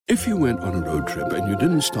If you went on a road trip and you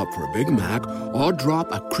didn't stop for a Big Mac or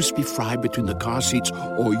drop a crispy fry between the car seats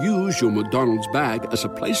or use your McDonald's bag as a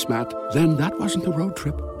placemat, then that wasn't a road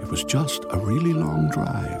trip. It was just a really long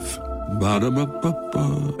drive.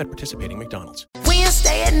 Ba-da-ba-ba-ba. At participating McDonald's. We ain't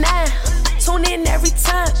stay at 9. Tune in every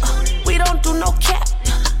time. We don't do no cap.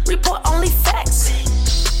 Report only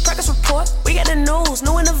facts. Progress report. We got the news,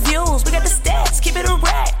 new interviews. We got the stats. Keep it a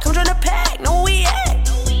rack. Come join the pack. Know where we at.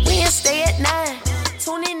 We ain't stay at 9.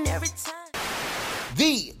 Tune in every time.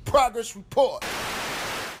 The progress report.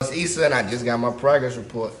 It's Issa and I just got my progress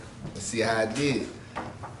report. Let's see how I did.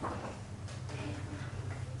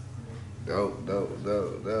 Dope.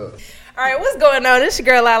 All right, what's going on? It's your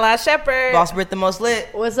girl Lala Shepherd. Boss Brit the most lit.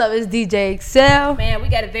 What's up? It's DJ Excel. Man, we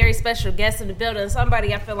got a very special guest in the building.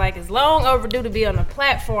 Somebody I feel like is long overdue to be on the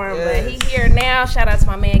platform, but he here now. Shout out to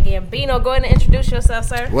my man Gambino. Go ahead and introduce yourself,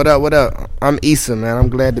 sir. What up? I'm Issa, man. I'm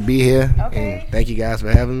glad to be here. Okay. And thank you guys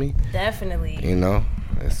for having me. Definitely. You know,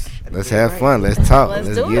 let's have fun. Let's talk. Let's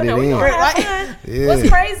do get it We in. gonna have fun. Yeah. What's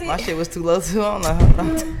crazy? My shit was too low too. I don't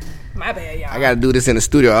know. My bad, y'all. I gotta do this in the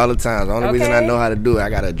studio all the time. The only reason I know how to do it, I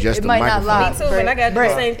gotta adjust It the might not microphone. lock. Me too, but I gotta do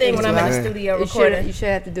the same thing when I'm in the studio recording. You should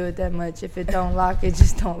have to do it that much. If it don't lock, it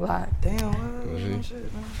just don't lock. Damn,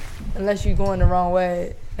 shit, man. Unless you going the wrong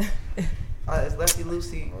way. It's Lefty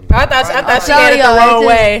Lucy. I thought she had it Sorry, the y'all, wrong it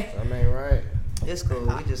way. That ain't right. It's cool.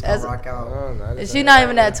 We just gonna rock out. She not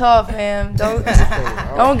even that tall, fam. Don't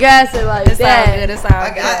gas it like It's all that. good. It's all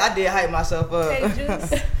good. I did hype myself up. Hey,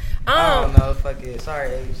 Juice. I don't know. Fuck it. Sorry.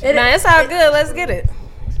 Nah, it's all good. Let's get it.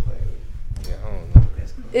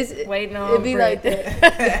 It's Waiting on it be Britt. like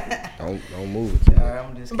that. Don't move it. All right,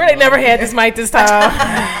 I'm just. Britt never had this mic this time.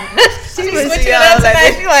 She switching it up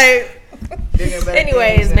tonight. She like.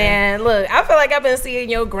 Anyways, man, look, I feel like I've been seeing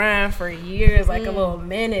your grind for years, like a little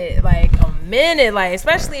minute, like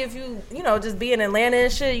especially if you know, just be in Atlanta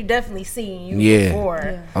and shit, you definitely seen you before.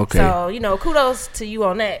 Yeah. Okay. So, you know, kudos to you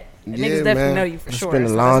on that. And niggas definitely know you for sure. Been a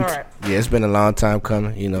long, it's been a long time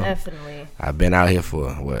coming, you know. Definitely. I've been out here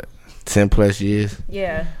for, 10 plus years.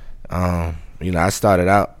 Yeah. You know, I started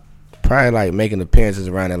out probably like making appearances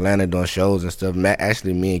around Atlanta doing shows and stuff.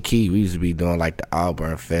 Actually, me and Key, we used to be doing like the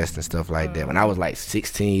Auburn Fest and stuff like that. When I was like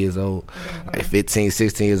 16 years old, like 15,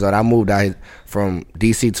 16 years old, I moved out here from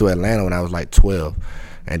DC to Atlanta when I was like 12.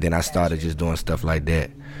 And then I started just doing stuff like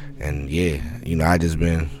that. And yeah, you know, I just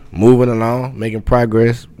been moving along, making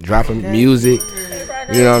progress, dropping music.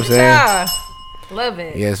 You know what I'm saying? Love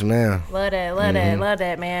it. Yes, ma'am. Love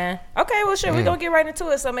that, man. Okay, well, sure, we're going to get right into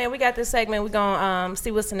it. So, man, we got this segment. We're going to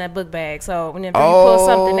see what's in that book bag. So, whenever you pull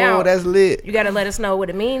something out, that's lit. You got to let us know what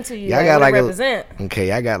it means to you. Yeah, I got like represent.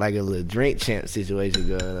 I got like a little drink champ situation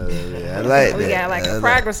going on over there. I like that. We got like a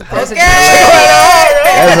progress report. That's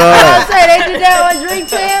hard. Say they do that on Drink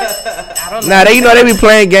Champ. I don't know. Nah, they be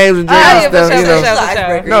playing games and drinks and stuff.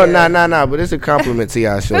 For You know. No. But it's a compliment to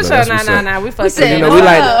y'all show. For sure, nah. We fucking. You know, we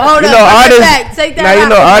like. You know, artists. Take that Now you out.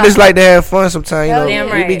 know artists like to have fun sometimes. You know, Damn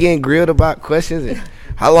we right. be getting grilled about questions. And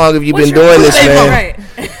how long have you been doing this, man?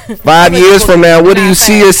 Right. 5 years from now, what do you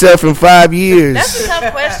see yourself in 5 years? That's a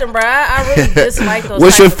tough question, bro. I really dislike those.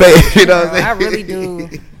 What's your favorite? favorite? You know what I'm saying? I really do.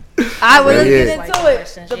 I will Yeah. get into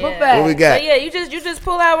it. The book bag. What we got? So yeah, you just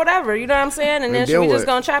pull out whatever, you know what I'm saying, and then we just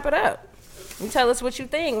gonna chop it up. You tell us what you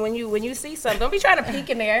think when you see something. Don't be trying to peek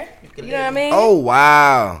in there. You know what I mean? Oh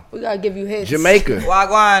wow, We gotta give you hits. Jamaica.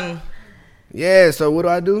 Wagwan. Yeah. So what do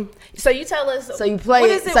I do? So you tell us. So you play what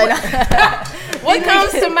it. is it? Say What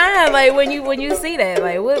comes to mind, like when you see that?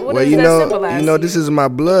 Like what Well, does you that know, symbolize? you know, this is my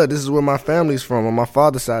blood. This is where my family's from, on my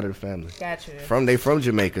father's side of the family. Gotcha. They from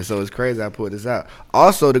Jamaica, so it's crazy I put this out.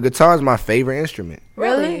 Also, the guitar is my favorite instrument.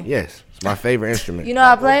 Really? Yes, it's my favorite instrument. You know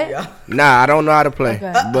how to play it? Nah, I don't know how to play,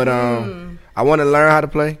 Okay. but I want to learn how to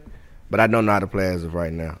play, but I don't know how to play as of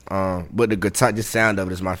right now. But the guitar, the sound of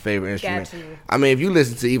it is my favorite instrument. Got you. I mean, if you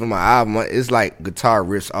listen to even my album, it's like guitar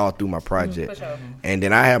riffs all through my project. For sure. And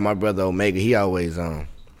then I have my brother Omega. He always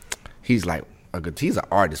he's like he's an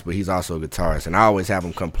artist, but he's also a guitarist. And I always have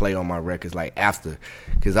him come play on my records like after,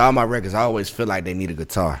 because all my records I always feel like they need a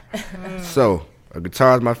guitar. So a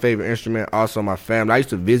guitar is my favorite instrument. Also my family. I used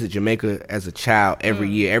to visit Jamaica as a child every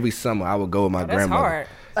year. Every summer I would go with my That's grandmother. hard.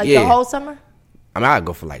 Like the whole summer? I mean, I'd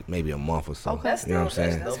go for like maybe a month or so. Okay. You know what I'm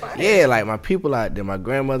saying? That's fine. Yeah, like my people out there, my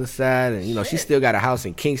grandmother's side, and you know, she still got a house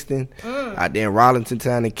in Kingston, out there in Rollington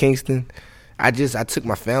Town in Kingston. I took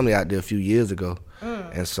my family out there a few years ago,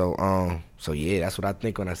 and so yeah, that's what I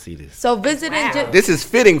think when I see this. So visiting This is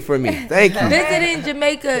fitting for me. Thank you. visiting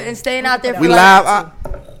Jamaica and staying out there for We like live?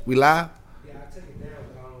 We live? Yeah, I took it down,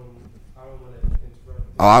 but I don't want to interrupt.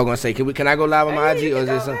 Oh, I was gonna say, can I go live on my IG or is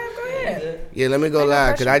there something? Go ahead. Yeah, let me go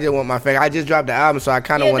live because I just want my favorite. I just dropped the album, so I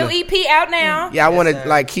kind of want to. New EP out now. Yeah, I want to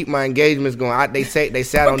like keep my engagements going. They say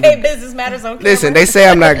I don't. Okay, business matters on camera. Listen, they say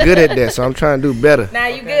I'm not good at that, so I'm trying to do better. Nah,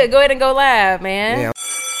 you good. Go ahead and go live, man. Yeah.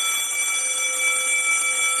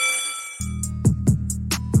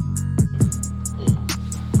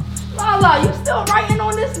 Lala, you still writing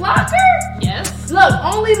on this locker? Yes. Look,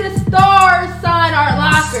 only the stars sign our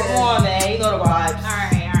locker. Come on, man. You know the vibes. All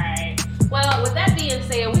right. Well, with that being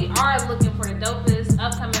said, we are looking for the dopest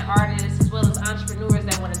upcoming artists as well as entrepreneurs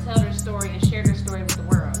that want to tell their story and share their story with the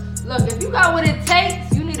world. Look, if you got what it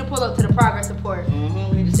takes, you need to pull up to the progress report.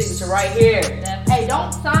 Mm-hmm. We need the signature right here. Hey,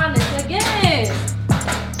 don't sign this again.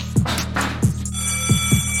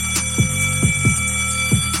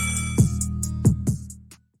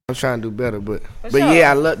 I'm trying to do better, but sure.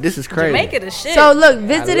 yeah, I love this is crazy. Jamaica the shit. So look,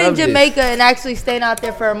 visiting Jamaica this. and actually staying out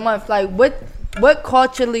there for a month, like what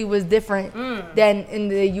culturally was different than in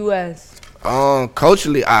the US?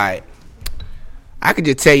 Culturally, I could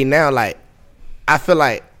just tell you now, like I feel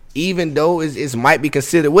like even though it might be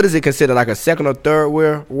considered, what is it considered, like a second or third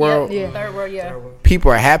world? Yeah. Third world, yeah.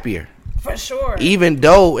 People are happier. For sure. Even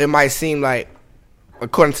though it might seem like,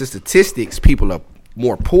 according to statistics, people are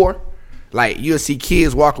more poor. Like, you'll see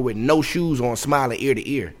kids walking with no shoes on, smiling ear to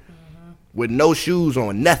ear. With no shoes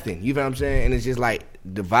on, nothing. You know what I'm saying? And it's just like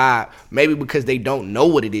the vibe. Maybe because they don't know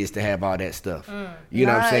what it is to have all that stuff. You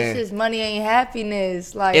know what I'm saying? It's just money ain't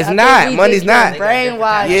happiness. Like it's not. Money's not.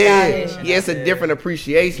 Brainwashed. Yeah, it's a different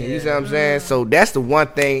appreciation. You see what I'm saying? So that's the one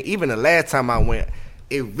thing. Even the last time I went,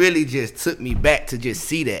 it really just took me back to just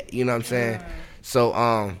see that. You know what I'm saying?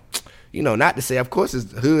 So, you know, not to say, of course,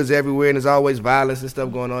 it's hoods everywhere and there's always violence and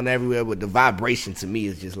stuff going on everywhere, but the vibration to me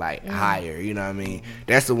is just like higher, you know what I mean?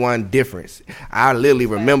 That's the one difference. I literally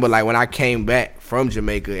remember, like, when I came back from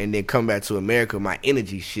Jamaica and then come back to America, my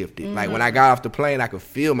energy shifted. Like, when I got off the plane, I could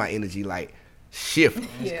feel my energy, like, shift.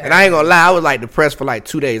 And I ain't gonna lie, I was, like, depressed for, like,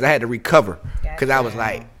 2 days. I had to recover because I was,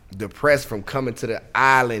 like, depressed from coming to the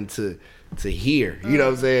island to here, you know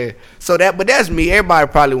what I'm saying? So but that's me.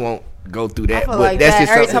 Everybody probably won't go through that, but like that's that.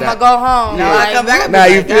 just every something time I go home. No, I come back. Now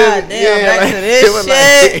you feel God damn, back to this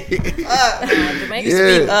shit. Jamaica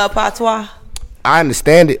Speak patois. I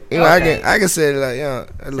understand it. You know, I can say like, you know,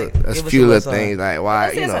 look, a Give us few a little little thing, like why,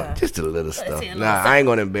 Let's you hear know, some. just a little stuff. hear a Nah, little I ain't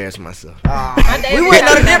gonna embarrass myself. We wouldn't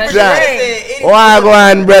know the difference. Why go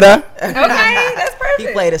on, brother? Okay, that's perfect. He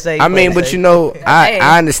played it safe. I mean, but you know,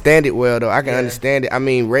 I understand it well though. I can understand it. I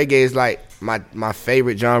mean, reggae is like my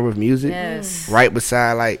favorite genre of music. Yes. Right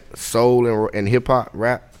beside like soul and hip hop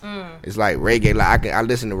rap. It's like reggae. Like I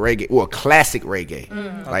listen to reggae, well, classic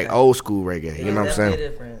reggae, like old school reggae. You know what I'm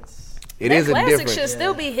saying? It is a classic difference. should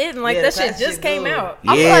still be hidden. Like that shit just came out.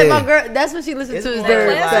 I feel like my girl, that's what she listens to is the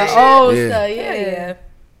classic old shit. stuff. Yeah.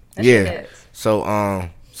 Yeah.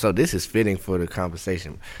 So this is fitting for the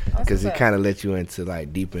conversation because it kind of lets you into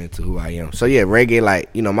like deeper into who I am. So yeah, reggae, like,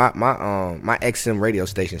 you know, my XM radio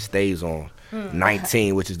station stays on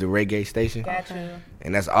 19, which is the reggae station. Gotcha.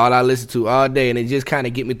 And that's all I listen to all day, and it just kind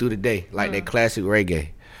of get me through the day, like that classic reggae.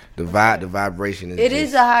 The vibration is. It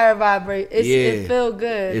is a higher vibration. It feel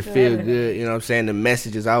good. It feel good. You know what I'm saying? The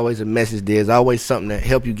message is always a message. There's always something to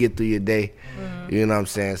help you get through your day. You know what I'm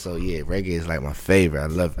saying? So yeah, reggae is like my favorite.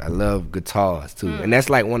 I love guitars too, and that's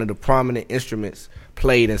like one of the prominent instruments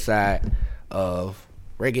played inside of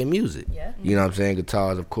reggae music. Yeah. You know what I'm saying?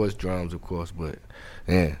 Guitars, of course, drums, of course, but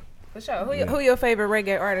yeah. For sure. Who your favorite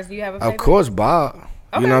reggae artist? Do you have a favorite? Of course, Bob.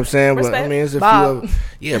 Okay. You know what I'm saying? Respect. But I mean, it's a Bob.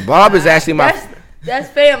 few of Bob is actually my. That's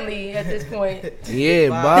family at this point. Yeah,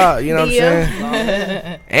 Bob, you know what I'm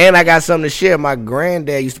saying? And I got something to share. My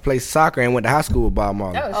granddad used to play soccer and went to high school with Bob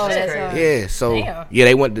Marley. Oh, shit. That's hard. Yeah, so Damn. yeah,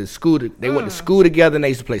 they went to school. They went to school together, and they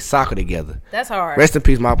used to play soccer together. That's hard. Rest in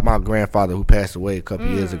peace, my grandfather who passed away a couple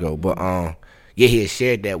years ago. But yeah, he had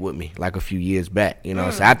shared that with me like a few years back. You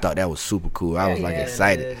know, so I thought that was super cool. I was like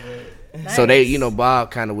excited. Nice. So they, you know,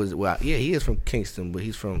 Bob kind of was he is from Kingston, but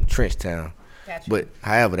he's from Trenchtown. Gotcha. But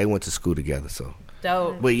however, they went to school together. So.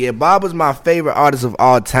 Dope. But yeah, Bob was my favorite artist of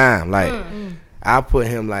all time. Like, I put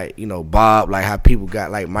him like, you know, Bob, like how people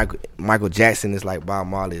got like Michael Jackson is like Bob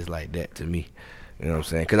Marley is like that to me. You know what I'm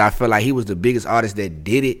saying? Because I feel like he was the biggest artist that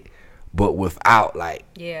did it, but without like,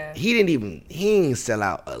 he didn't sell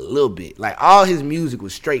out a little bit. Like all his music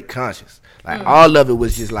was straight conscious. Like all of it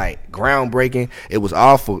was just like groundbreaking. It was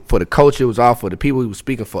all for the culture. It was all for the people. He was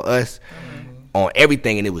speaking for us. On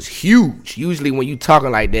everything, and it was huge. Usually when you talking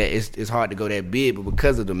like that, it's hard to go that big, but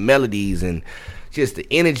because of the melodies and just the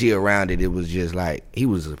energy around it, it was just like he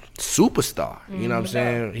was a superstar. You know what I'm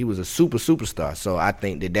saying? He was a superstar. So I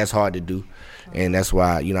think that's hard to do, and that's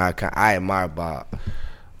why, you know, I admire Bob.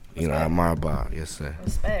 you know, I admire about. Yes, sir.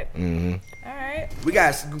 Respect. Mm-hmm. All right. We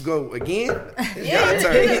got to go again? Yeah,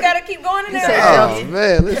 you just got to keep going in there. Oh,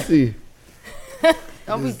 man, let's see.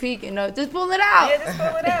 Don't be peeking, though. Just pull it out. Yeah, just pull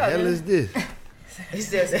it out. What the hell is this? He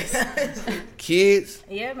says Kids.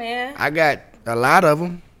 Yeah, man. I got a lot of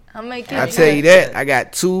them. How many kids I tell you that. I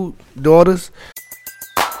got 2 daughters.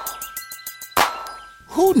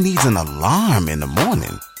 Who needs an alarm in the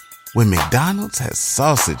morning when McDonald's has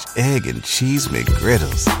sausage, egg, and cheese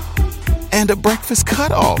McGriddles and a breakfast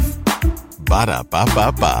cutoff?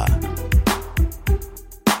 Ba-da-ba-ba-ba.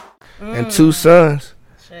 And 2 sons.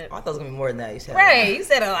 I thought it was gonna be more than that. You said Right, you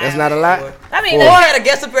said a lot. That's not a lot? I mean, Or I had a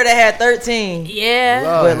guest up here that had 13 yeah,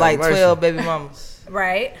 Lord with have like mercy. 12 baby mamas.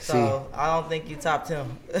 right. So I don't think you topped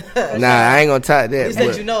him. Nah, I ain't gonna top that. He said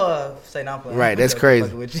but- you know of. Say no, I'm playing. Right, that's I'm crazy.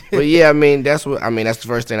 fucking with you. But yeah, I mean, that's the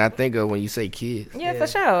first thing I think of when you say kids. Yeah, for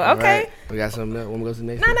sure. Okay. Right. We got something else. Want to go to the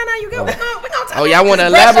next No, one? no, you go. We gonna talk. Oh, y'all want to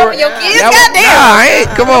brush elaborate? over your kids? Y'all- Goddamn. Nah, I ain't.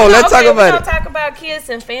 Come on, let's talk We're about gonna it. talk about kids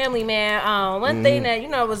and family, man. One thing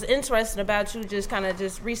that was interesting about you, just kind of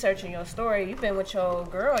just researching your story. You've been with your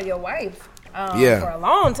girl, your wife, Yeah. for a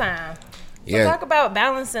long time. So Yeah. talk about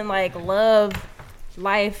balancing like love,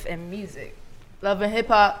 life, and music. Love and hip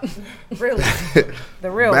hop. Really, the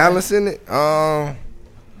real one. Balancing it. Well,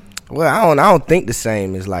 I don't think the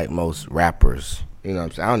same as like most rappers. You know what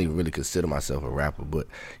I'm saying? I don't even really consider myself a rapper, but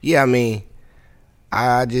yeah, I mean,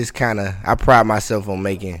 I just I pride myself on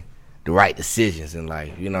making the right decisions in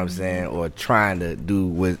life. You know what I'm saying? Or trying to do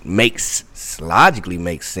what logically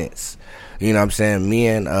makes sense. You know what I'm saying? Me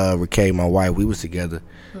and Raquel, my wife, we was together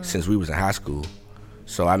since we was in high school.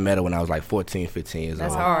 So I met her when I was like 14, 15 years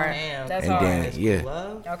That's old. hard. Damn. That's And hard. then, yeah.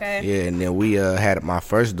 Love? Okay. Yeah, and then we had my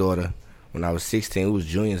first daughter when I was 16. We was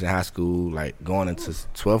juniors in high school, like going into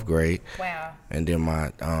 12th grade. Wow. And then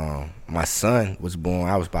my son was born.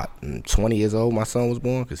 I was about 20 years old. My son was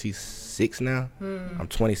born because he's 6 now. I'm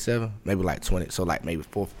 27, maybe like 20. So like maybe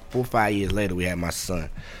 4 or 5 years later, we had my son.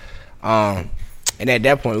 And at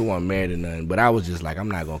that point, we weren't married or nothing. But I was just like, I'm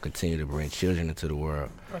not gonna continue to bring children into the world.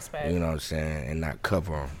 Respect. You know what I'm saying, and not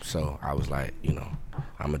cover them. So I was like, I'm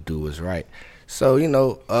gonna do what's right. So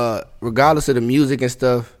regardless of the music and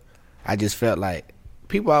stuff, I just felt like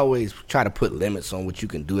people always try to put limits on what you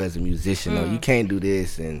can do as a musician. Or you can't do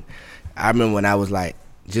this. And I remember when I was like,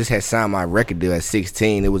 just had signed my record deal at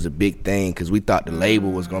 16. It was a big thing because we thought the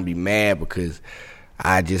label was gonna be mad because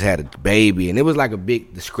I just had a baby, and it was like a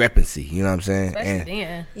big discrepancy. You know what I'm saying? Especially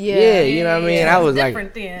then. Yeah, you know what I mean? Yeah, I was like,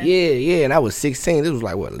 different then. yeah, and I was 16. This was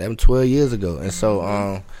like, 11, 12 years ago. And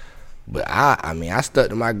so, but I stuck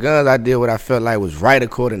to my guns. I did what I felt like was right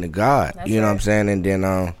according to God. That's you know right. what I'm saying? And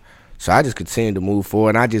then, so I just continued to move forward.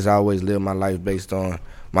 And I just always lived my life based on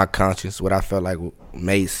my conscience, what I felt like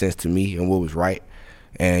made sense to me and what was right.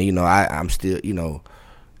 And, I'm still,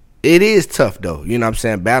 it is tough though, you know what I'm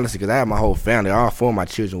saying, balancing, because I have my whole family, all 4 of my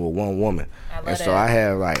children with one woman. I love and so that. I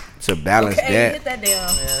have like to balance Okay, that. hit that down.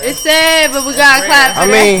 It's sad, but we gotta clap for I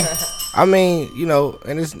that. mean,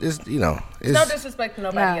 and it's No disrespect to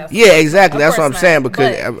nobody Nah. else. yeah, exactly. Of That's what I'm course saying, not,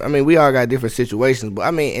 because but- we all got different situations, but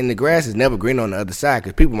and the grass is never green on the other side,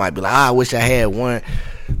 because people might be like, I wish I had one.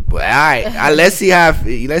 But all right, let's see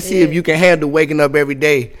if you can handle waking up every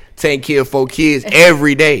day, taking care of 4 kids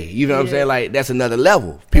every day. You know what I'm saying? Like, that's another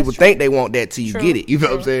level. People think they want that till you get it. You know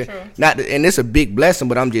what I'm saying? And it's a big blessing,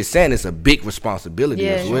 but I'm just saying it's a big responsibility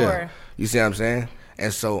as well. Sure. You see what I'm saying?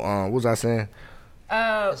 And so, what was I saying?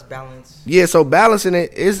 It's balance. Yeah, so balancing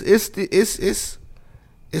it it's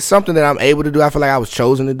something that I'm able to do. I feel like I was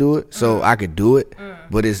chosen to do it, so I could do it.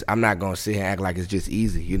 But I'm not gonna sit here and act like it's just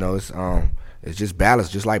easy. It's just balance,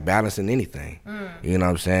 just like balancing anything. You know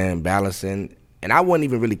what I'm saying? Balancing, and I wouldn't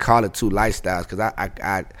even really call it 2 lifestyles, because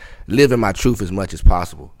I live in my truth as much as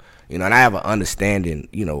possible. And I have an understanding,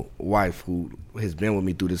 wife who has been with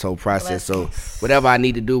me through this whole process. So whatever I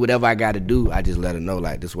need to do, whatever I got to do, I just let her know,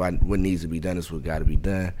 like, this is what needs to be done, this is what got to be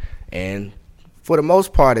done. And for the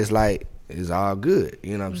most part, it's like, it's all good.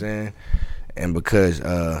 You know what I'm saying? And because,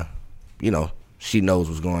 she knows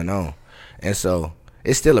what's going on. And so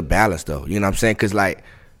it's still a balance, though. You know what I'm saying? Because, like,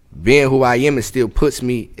 being who I am, it puts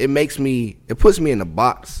me in a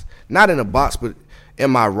box. Not in a box, but in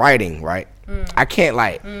my writing, right? I can't,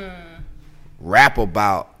 like, rap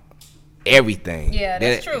about everything. Yeah,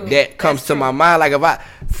 that's true. That comes to my mind. Like, if I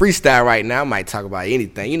freestyle right now, I might talk about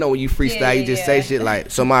anything. When you freestyle, you just say shit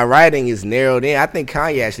like. So my writing is narrowed in. I think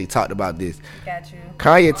Kanye actually talked about this. Got you.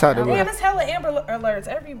 Kanye talked Damn, about. it's hella Amber Alerts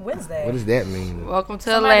every Wednesday. What does that mean? Welcome to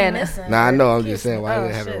Somebody Atlanta. missing. Nah, I know. I'm Kids- just saying. Why do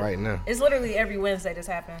they have shit. it right now? It's literally every Wednesday this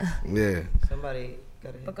happens. Yeah, Somebody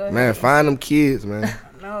got But it. go ahead. man, find them kids, man.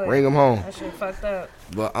 No, Bring them home. That shit fucked up.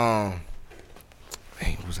 But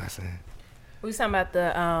Dang, what was I saying? We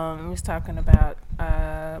was talking about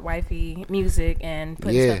wifey music and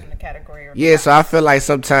putting stuff in the category. So I feel like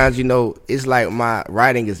sometimes, it's like my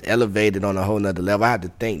writing is elevated on a whole nother level. I have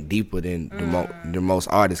to think deeper than the most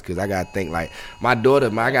artists, because I got to think like my daughter.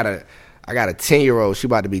 I got a 10-year-old. She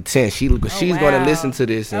about to be 10. She's going to listen to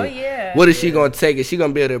this. And what is she going to take it? She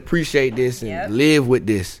going to be able to appreciate this and live with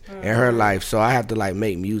this in her life. So I have to like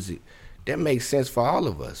make music that makes sense for all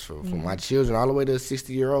of us, for my children all the way to a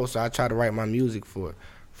 60-year-old. So I try to write my music from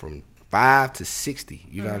 5 to 60,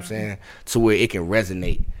 you know what I'm saying, to where it can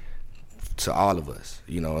resonate to all of us,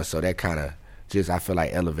 and so that kind of I feel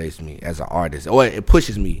like elevates me as an artist, or it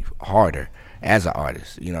pushes me harder as an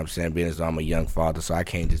artist, you know what I'm saying, being as though I'm a young father, so I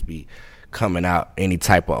can't just be coming out any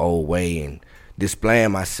type of old way and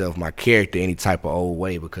displaying myself, my character, any type of old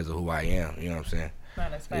way because of who I am, you know what I'm saying? No,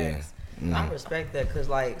 that's facts. I respect that, because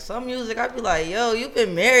like some music I be like, yo, you've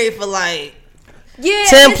been married for like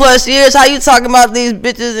 10 plus years. How you talking about these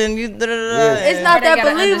bitches and you? It's not that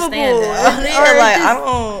believable.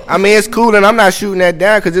 I mean, it's cool, and I'm not shooting that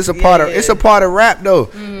down because it's a part of rap though.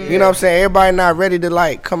 You know what I'm saying? Everybody not ready to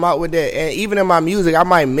like come out with that. And even in my music, I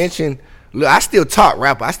might mention. Look, I still talk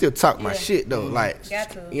rapper. I still talk my shit though. Like,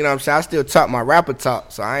 you know what I'm saying? I still talk my rapper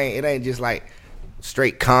talk. So it ain't just like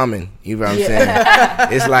straight common. You know what I'm saying?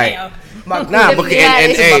 It's like. And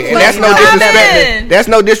that's no disrespect. That's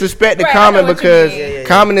no disrespect to Common, because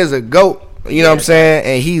Common is a GOAT. You know what I'm saying?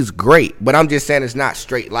 And he's great. But I'm just saying it's not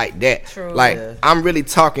straight like that. True. Like I'm really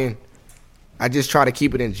talking. I just try to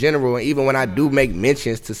keep it in general. And even when I do make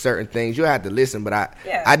mentions to certain things, you have to listen. But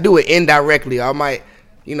I do it indirectly. I might.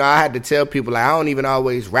 I had to tell people, like, I don't even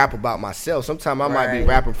always rap about myself. Sometimes I might be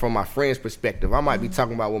rapping from my friend's perspective. I might be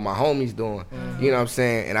talking about what my homies doing. You know what I'm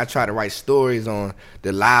saying? And I try to write stories on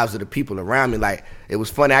the lives of the people around me. Like, it was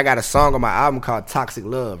funny. I got a song on my album called Toxic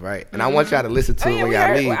Love, right? And I want y'all to listen to it when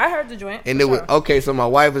y'all leave. I heard the joint. And it was, okay, so my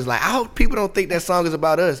wife was like, I hope people don't think that song is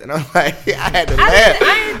about us. And I'm like, I had to laugh.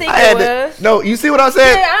 I didn't think it was. No, you see what I'm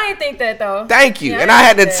saying? Yeah, I didn't think that, though. Thank you. And I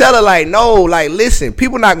had to tell her, like, no, like, listen,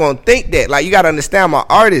 people not going to think that. Like, you got to understand my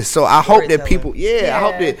artist. So I hope that people, I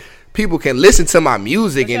hope that people can listen to my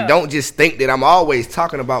music and don't just think that I'm always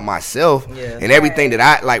talking about myself and everything that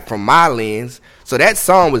I like from my lens. So that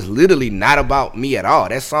song was literally not about me at all.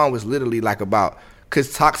 That song was literally like about,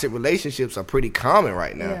 because toxic relationships are pretty common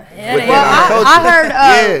right now. I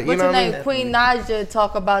heard what's her name, Queen Naja,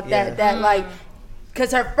 talk about that like.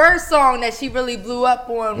 Because her first song that she really blew up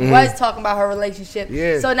on was talking about her relationship.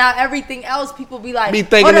 Yeah. So now everything else, people be like, he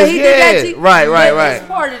did that. Right. It's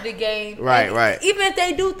part of the game. Right. Even if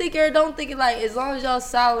they do think it or don't think it, like, as long as y'all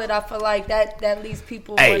solid, I feel like that leaves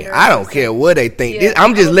people. Hey, I don't care what they think.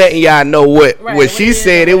 I'm just letting y'all know what she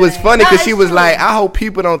said. It was funny because she was like, I hope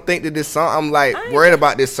people don't think that this song, I'm like worried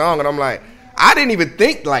about this song. And I'm like, I didn't even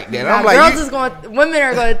think like that. I'm like, women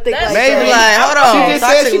are going to think like maybe that. Like, hold on. She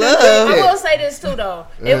just said she love. I will say this too, though.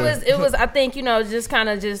 It was. I think just kind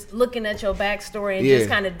of just looking at your backstory and just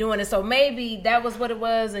kind of doing it. So maybe that was what it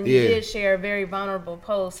was, and you did share a very vulnerable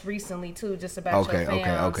post recently too, just about your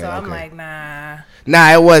fam. So I'm like, nah,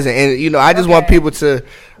 it wasn't. And I just want people to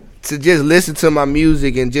just listen to my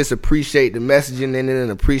music and just appreciate the messaging in it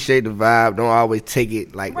and appreciate the vibe. Don't always take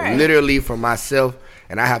it like literally for myself.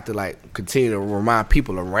 And I have to like continue to remind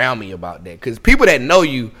people around me about that, because people that know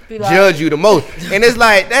you judge you the most, and it's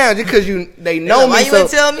like, damn, just because they know me, why you ain't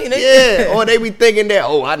tell me? Or they be thinking that,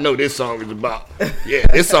 I know this song is about,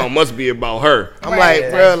 this song must be about her. I'm like,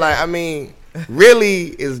 bro, like, I mean, really,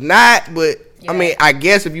 it's not, but I mean, I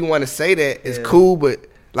guess if you want to say that, it's cool, but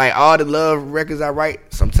like all the love records I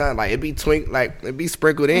write, sometimes like it be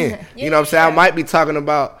sprinkled in. You know what I'm saying? I might be talking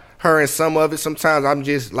about her and some of it. Sometimes I'm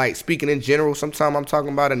just like speaking in general. Sometimes I'm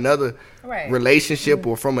talking about another relationship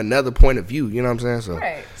or from another point of view. You know what I'm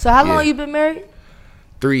saying? So how long you been married?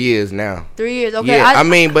 3 years now. 3 years. Okay. Yeah, I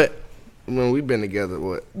mean, but when we've been together,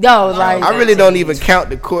 what? No, like I really don't even count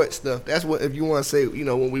the court stuff. That's what, if you want to say,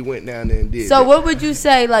 when we went down there and did. So what would you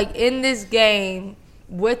say, like, in this game?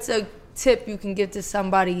 What's a tip you can give to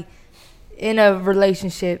somebody in a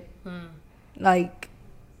relationship, like?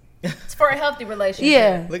 It's for a healthy relationship.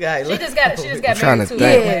 Yeah. Look at her. She just got married too.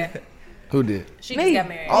 Yeah. Who did? She just got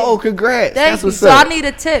married. Oh, congrats. That's what's up. So I need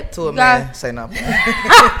a tip. To a man. Say no.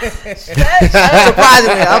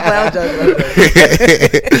 Surprisingly, I'm joking.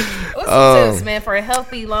 What's some tips, man, for a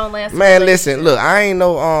healthy, long-lasting man, listen, look, I ain't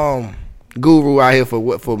no guru out here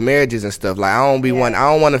for marriages and stuff. Like, I don't be one.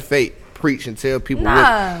 I don't want to fake preach and tell people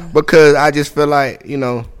what, because I just feel like,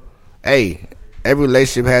 hey, every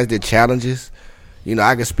relationship has their challenges.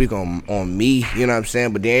 I can speak on me, you know what I'm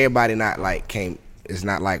saying? But then everybody not like it's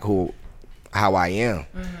not like how I am.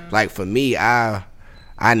 Like for me, I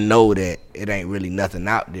I know that it ain't really nothing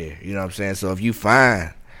out there. You know what I'm saying? So if you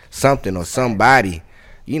find something or somebody,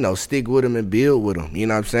 stick with them and build with them. You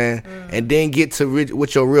know what I'm saying? And then get to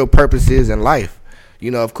what your real purpose is in life.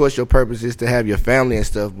 Of course, your purpose is to have your family and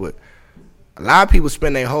stuff, but a lot of people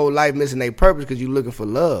spend their whole life missing their purpose because you're looking for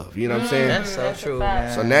love. You know what I'm saying? That's so true,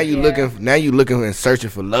 man. So now you looking and searching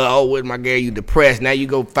for love. Oh, with my girl, you depressed. Now you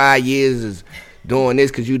go 5 years is doing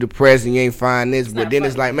this because you depressed and you ain't find this. But then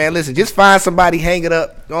it's like, man, listen, just find somebody, hang it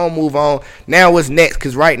up, don't move on. Now what's next?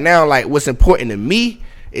 Because right now, like, what's important to me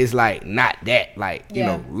is like not that. Like,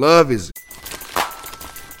 love is.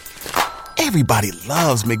 Everybody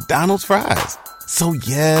loves McDonald's fries. So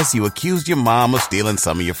yes, you accused your mom of stealing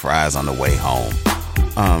some of your fries on the way home.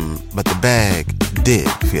 But the bag did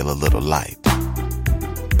feel a little light.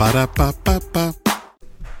 Ba-da-ba-ba-ba.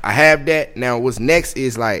 I have that. Now what's next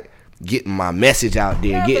is like getting my message out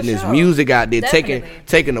there, getting this music out there,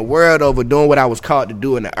 taking the world over, doing what I was called to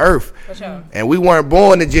do in the earth. For sure. And we weren't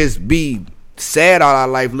born to just be sad all our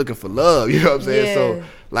life looking for love. You know what I'm saying? Yeah. So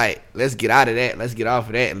like, let's get out of that. Let's get off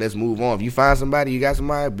of that and let's move on. If you find somebody, you got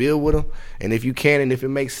somebody, build with them. And if you can and if it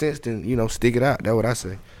makes sense, then, stick it out. That's what I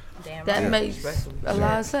say. Damn, that makes a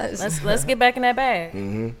lot of sense. Let's get back in that bag.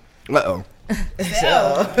 Mm-hmm. Uh-oh.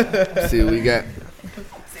 See what we got.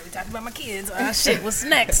 See, we talking about my kids. Oh, shit, what's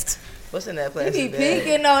next? What's in that plastic bag? You be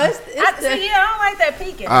peeking. No, it's I don't like that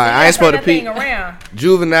peeking. All right, I ain't supposed to peek.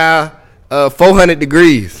 Juvenile, 400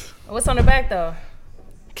 degrees. What's on the back, though?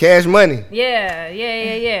 Cash Money.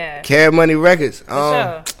 Yeah. Cash Money Records.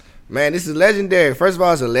 Sure. Man, this is legendary. First of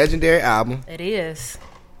all, it's a legendary album. It is.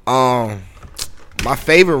 My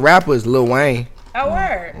favorite rapper is Lil Wayne. Oh,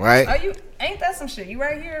 word. Right? Oh, you ain't that some shit? You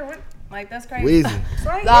right here? Like, that's crazy. Weezy.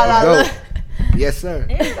 Right Yes, sir.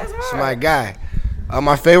 Yeah, that's right. It's my guy.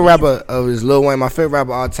 My favorite rapper is Lil Wayne. My favorite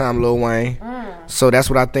rapper all time, Lil Wayne. So that's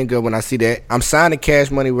what I think of when I see that. I'm signed to Cash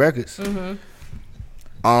Money Records.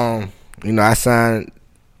 I signed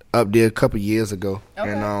up there a couple years ago.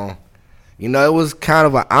 Okay. And it was kind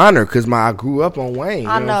of an honor because I grew up on Wayne.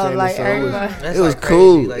 I know, like so everybody. It was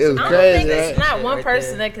cool. Like, it was crazy. I don't think it's not one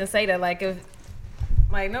person that can say that. Like, if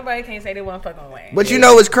nobody can say they want fucking Wayne. But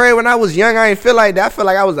it's crazy. When I was young, I didn't feel like that. I felt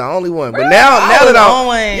like I was the only one. But now that I'm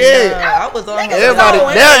Wayne, I was on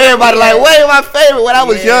everybody like Wayne my favorite. When I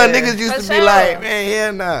was young, niggas used to be like, man,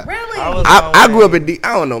 hell nah. Really? I grew up in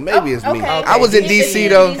I don't know. Maybe it's me. Okay. I was in DC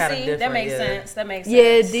though. That makes sense.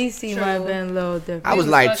 Yeah, DC might have been a little different. I was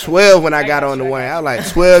like 12 when I got on the Wayne. I was like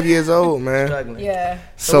 12 years old, man. Yeah.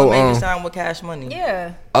 So what made you sign with Cash Money?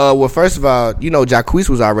 Yeah. Well, first of all, Jacquees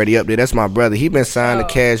was already up there. That's my brother. He been signed to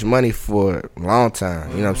Cash Money for a long time.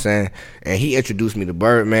 You know what I'm saying? And he introduced me to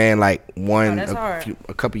Birdman like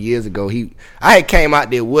a couple years ago. I had came out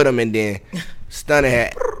there with him, and then Stunner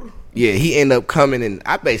had. Yeah, he ended up coming, and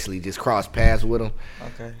I basically just crossed paths with him.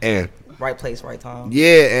 Okay. And right place, right time.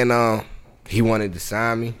 Yeah, and he wanted to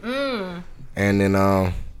sign me. And then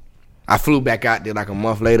I flew back out there like a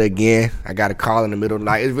month later again. I got a call in the middle of the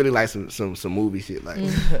night. It's really like some movie shit. Like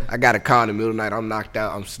I got a call in the middle of the night. I'm knocked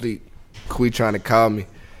out. I'm asleep. Quee trying to call me,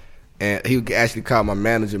 and he actually called my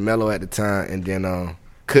manager Mello at the time, and then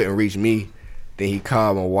couldn't reach me. Then he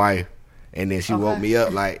called my wife, and then she woke me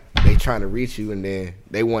up like they trying to reach you, and then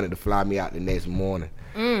they wanted to fly me out the next morning.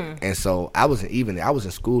 And so I was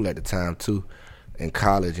in school at the time too, in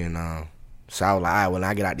college, and so I was like, all right, when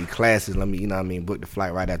I get out these classes, let me, book the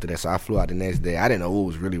flight right after that. So I flew out the next day. I didn't know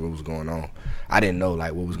what was going on. I didn't know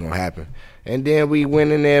like what was gonna happen. And then we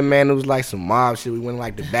went in there, man. It was like some mob shit. We went in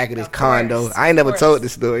like the back of this condo. I ain't never told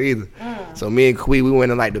this story either. So me and Quee, we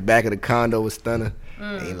went in like the back of the condo with Stunner.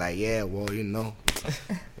 And he like, yeah, well, I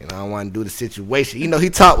don't want to do the situation. He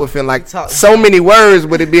talked with him like so many words,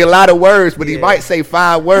 but it'd be a lot of words. But he might say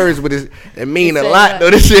 5 words, but it mean a lot though.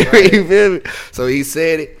 This shit, you feel me? So he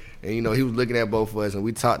said it. And, he was looking at both of us, and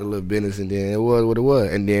we talked a little business, and then it was what it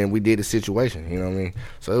was. And then we did the situation, you know what I mean?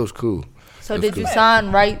 So it was cool. So did you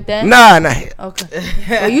sign right then? Nah. Okay.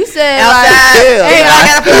 Well, you said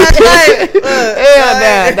I gotta put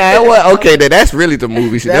Hell nah. Okay, that's really the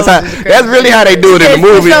movie shit. That's really how they do it in the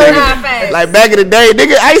movies. Like back in the day,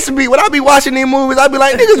 nigga, I used to be, when I be watching these movies, I be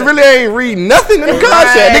like, niggas really ain't read nothing in the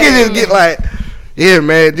contract. Niggas just get like, yeah,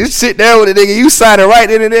 man, just sit down with the nigga. You sign it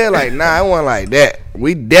right in and there. Like, nah, I wasn't like that.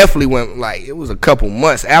 We definitely went, like, it was a couple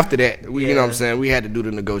months after that. You know what I'm saying? We had to do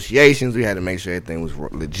the negotiations. We had to make sure everything was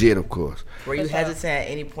legit, of course. Were you hesitant at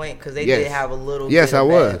any point? Because they did have a little Yes, bit I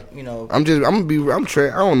was. Bad, I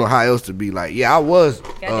don't know how else to be like. Yeah, I was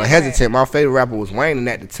hesitant. My favorite rapper was Wayne, and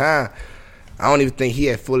at the time, I don't even think he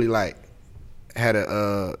had fully, like, had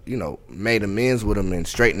made amends with him and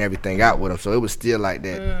straightened everything out with him. So it was still like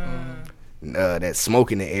that. That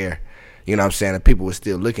smoke in the air. You know what I'm saying? And people were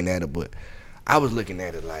still looking at it, but I was looking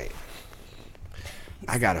at it like,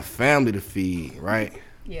 I got a family to feed, right?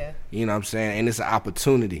 Yeah. You know what I'm saying? And it's an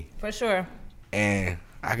opportunity. For sure. And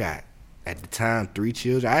I got, at the time, 3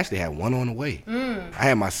 children. I actually had 1 on the way. I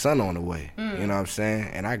had my son on the way. You know what I'm saying?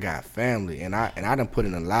 And I got family. And I done put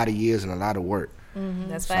in a lot of years and a lot of work.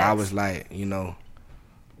 That's so facts. I was like,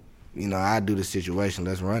 I do the situation.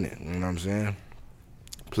 Let's run it. You know what I'm saying?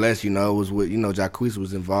 Plus, it was with, Jacquees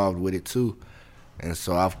was involved with it too. And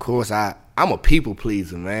so, of course, I'm a people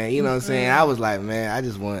pleaser, man. You know what I'm saying? I was like, man, I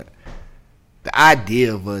just want the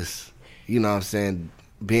idea of us, you know what I'm saying,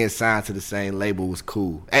 being signed to the same label was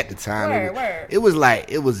cool. At the time, it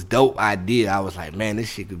was dope idea. I was like, man,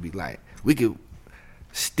 this shit could be like, we could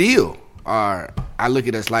still, or I look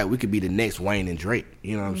at us like we could be the next Wayne and Drake.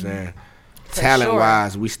 You know what I'm saying?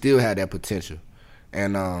 Talent-wise, we still had that potential.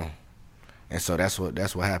 And so that's what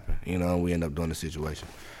happened. We ended up doing the situation.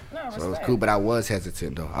 No, so it was cool, but I was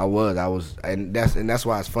hesitant though. I was, and that's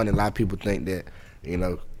why it's funny. A lot of people think that,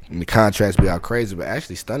 the contracts be all crazy, but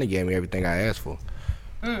actually Stunner gave me everything I asked for.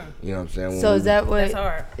 You know what I'm saying? So is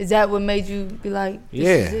that what made you be like,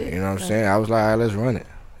 this is it? You know what I'm saying? I was like, all right, let's run it.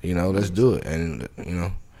 Let's do it. And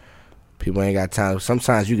people ain't got time.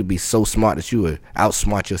 Sometimes you could be so smart that you would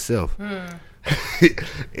outsmart yourself.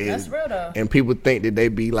 That's real though. And people think that they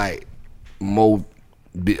be like more.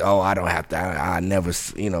 I don't have to. I never.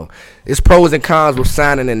 It's pros and cons with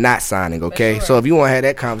signing and not signing. Okay, so if you want to have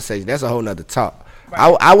that conversation, that's a whole nother talk.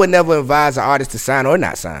 Right. I would never advise an artist to sign or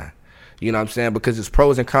not sign. You know what I'm saying? Because it's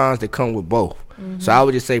pros and cons that come with both. So I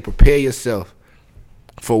would just say prepare yourself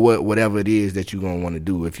for whatever it is that you're gonna want to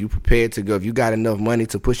do. If you prepared to go, if you got enough money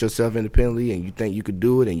to push yourself independently, and you think you could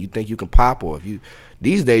do it, and you think you can pop, or if you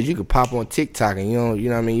these days you could pop on TikTok, and you know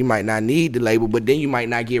what I mean. You might not need the label, but then you might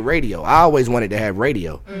not get radio. I always wanted to have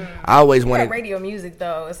radio. I always wanted radio music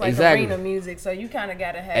though. It's like arena music, so you kind of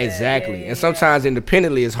gotta have exactly. And sometimes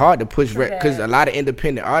independently, it's hard to push because a lot of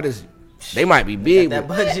independent artists. They might be big, that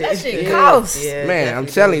budget. That shit costs. Yeah, man, I'm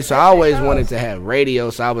telling you. So I always wanted to have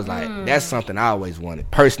radio. So I was like, that's something I always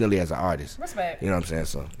wanted personally as an artist. Respect. You know what I'm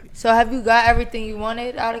saying? So have you got everything you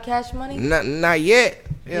wanted out of Cash Money? Not yet.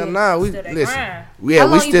 Hell no. We listen.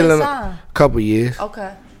 Yeah, we still in a couple years.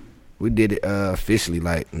 Okay. We did it officially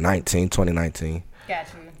like 2019. Got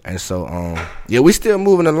you. And so, we still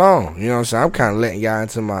moving along. You know what I'm saying? I'm kind of letting y'all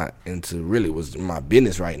into really was my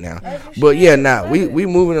business right now. But we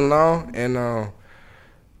moving along, and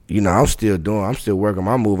I'm still working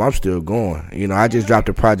my move. I'm still going. I just dropped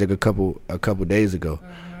a project a couple days ago.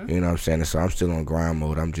 You know what I'm saying? And so I'm still on grind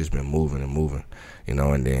mode. I'm just been moving.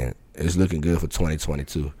 And then it's looking good for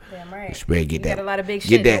 2022. Damn right. You better get that. Got a lot of big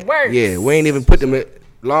shit that works. Yeah, we ain't even put them.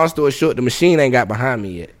 Long story short, the machine ain't got behind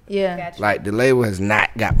me yet. Yeah. Gotcha. Like, the label has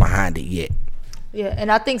not got behind it yet. Yeah,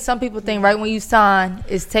 and I think some people think right when you sign,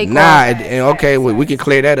 it's take off. We can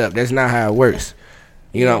clear that up. That's not how it works.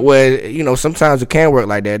 Sometimes it can work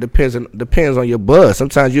like that. It depends on your buzz.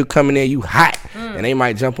 Sometimes you come in there, you hot, and they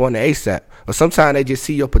might jump on the ASAP. Or sometimes they just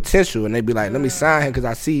see your potential, and they be like, let me sign him because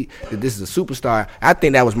I see that this is a superstar. I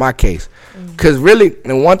think that was my case. Because really,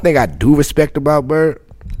 and one thing I do respect about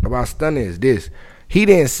Stunner is this. He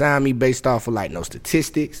didn't sign me based off of no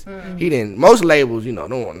statistics. He didn't. Most labels,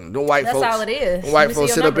 don't white folks. That's all it is. White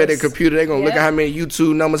folks sit up at their computer. They're gonna look at how many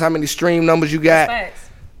YouTube numbers, how many stream numbers you got.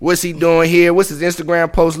 What's he doing here? What's his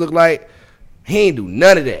Instagram post look like? He ain't do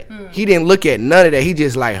none of that. He didn't look at none of that. He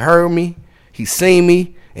just heard me. He seen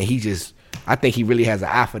me, and I think he really has an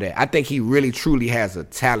eye for that. I think he really truly has a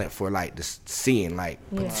talent for seeing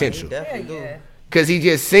potential. Cause he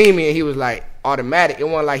just seen me and he was automatic. It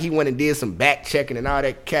wasn't like he went and did some back checking and all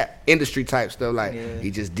that industry type stuff.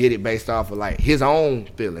 He just did it based off of his own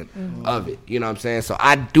feeling of it. You know what I'm saying? So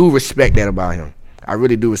I do respect that about him. I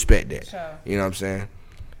really do respect that. Sure. You know what I'm saying?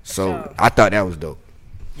 So I thought that was dope.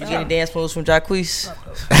 You get any dance moves from Jacquees?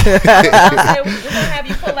 We're gonna have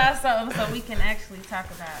you pull out something so we can actually talk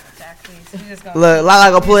about Jacquees. Look,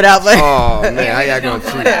 Lala gonna pull it out, man. Oh man, how y'all gonna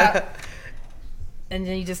cheat? And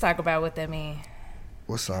then you just talk about what that means.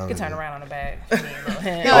 What song? You can turn around on the back. You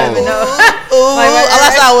don't even know. Ooh, all I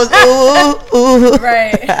saw was ooh.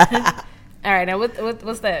 Right. All right, now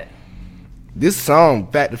what's that? This song,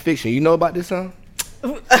 Back to Fiction. You know about this song? We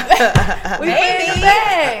put it in the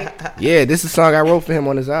bag. Yeah, this is a song I wrote for him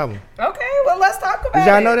on his album. Okay, well let's talk about it. Did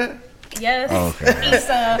y'all know that? Yes. Oh, okay.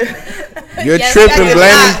 Issa. You're tripping,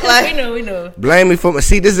 blaming. We knew. Blame me for my.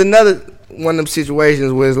 See, this is another one of them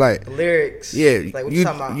situations where it's lyrics. Yeah, what you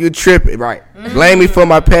talking about? You tripping, right? Blame me for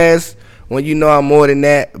my past when you know I'm more than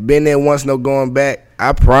that. Been there once, no going back.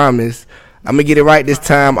 I promise. I'm gonna get it right this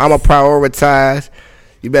time. I'ma prioritize.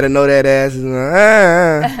 You better know that ass is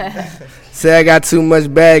say I got too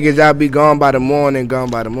much baggage, I'll be gone by the morning,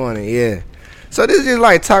 yeah. So this is just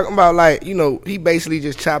like talking about like, you know, he basically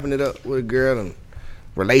just chopping it up with a girl and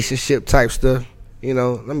relationship type stuff. You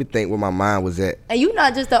know, let me think where my mind was at. And you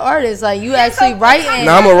not just an artist, like you actually writing.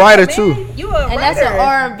 No, I'm a writer too. You a writer. And that's an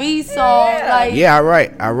R&B song. Yeah. Like yeah, I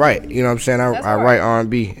write. You know what I'm saying? I write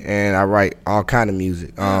R&B and I write all kind of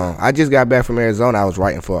music. I just got back from Arizona. I was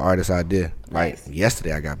writing for an artist out there. Like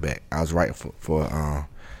yesterday I got back. I was writing for an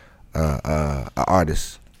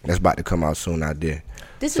artist that's about to come out soon out there.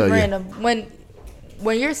 This is random.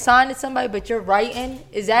 When you're signed to somebody but you're writing,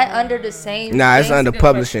 is that under the same Nah, thing? it's under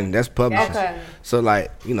publishing. That's publishing. Okay. So like,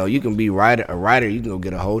 you know, you can be a writer, you can go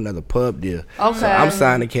get a whole nother pub deal. Okay. So I'm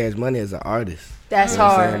signed to Cash Money as an artist. That's you know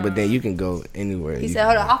hard. But then you can go anywhere. He said,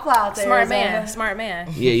 hold on, I'll fly out there. Smart man.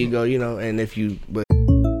 Yeah, you go, you know, and if you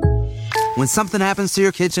When something happens to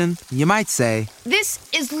your kitchen, you might say, "This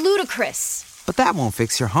is ludicrous." but that won't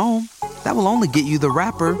fix your home. That will only get you the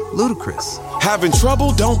rapper, Ludacris. Having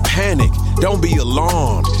trouble? Don't panic. Don't be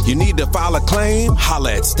alarmed. You need to file a claim?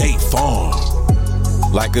 Holla at State Farm.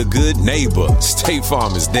 Like a good neighbor, State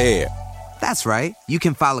Farm is there. That's right. You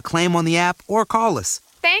can file a claim on the app or call us.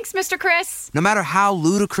 Thanks, Mr. Chris. No matter how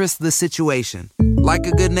ludicrous the situation, like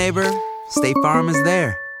a good neighbor, State Farm is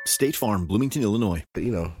there. State Farm, Bloomington, Illinois.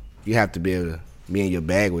 You know, you have to be able to be in your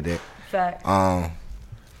bag with that. Fact.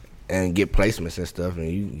 And get placements and stuff, and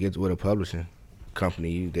you get with a publishing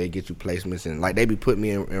company, they get you placements, and like they be putting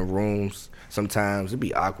me in rooms. Sometimes it'd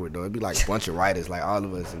be awkward though. It'd be like a bunch of writers, like all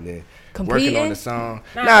of us, and then working on the song.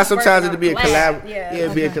 Sometimes it'd be a collab. Yeah,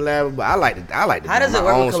 it'd be a collab. But I like to. How does it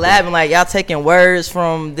work with collabing? Like y'all taking words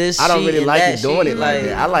from this? I don't really and like that doing sheet? it like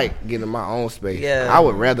that. I like getting my own space. Yeah. I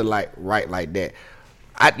would rather like write like that.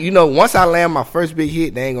 Once I land my first big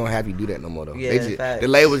hit, they ain't gonna have you do that no more though. Yeah, the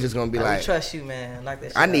label's just gonna be I like, trust you, man. Like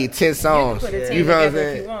that. I need 10 songs. You know what I'm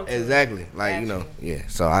saying? You Exactly. Like you know, yeah.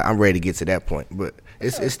 So I'm ready to get to that point, but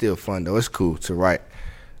it's still fun though. It's cool to write.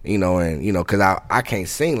 You know, and you know, cause I can't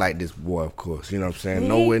sing like this boy, of course. You know what I'm saying?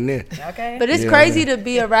 Nowhere near. Okay. But it's crazy to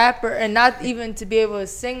be a rapper and not even to be able to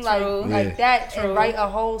sing like that and write a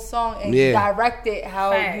whole song and direct it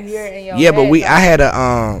how you hear it in your head. But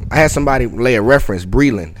I had somebody lay a reference.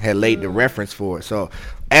 Breland had laid the reference for it. So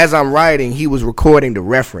as I'm writing, he was recording the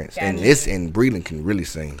reference, and Breland can really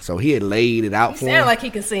sing. So he had laid it out for him. Sound like he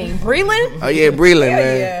can sing. Breland? Oh yeah, Breland,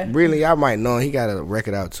 man. Yeah. Breland, y'all might know him. He got a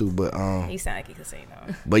record out too, but he sound like he can sing though.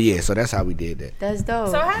 But yeah, so that's how we did that. That's dope.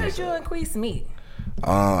 So how did you and Jacquees meet?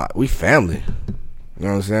 We family. You know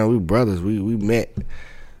what I'm saying? We brothers. We met.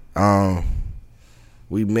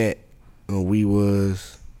 We met when we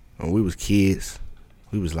was kids.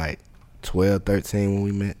 We was like 12, 13 when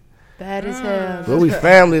we met. Bad as hell. But we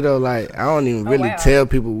family though. Like I don't even really tell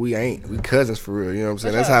people we cousins for real. You know what I'm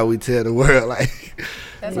saying? That's how we tell the world. Like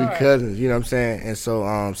we cousins. You know what I'm saying? And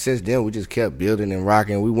so since then we just kept building and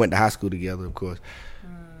rocking. We went to high school together, of course.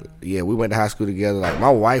 Yeah, we went to high school together. Like my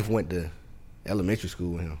wife went to elementary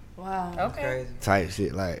school with him. Wow. Okay. Type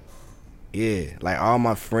shit. Like yeah, like all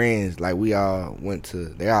my friends, like they all went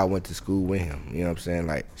to school with him. You know what I'm saying?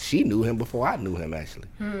 Like she knew him before I knew him actually.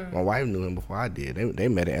 My wife knew him before I did. They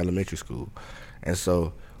met in elementary school. And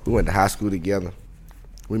so we went to high school together.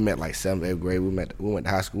 We met like 7th, 8th grade. We went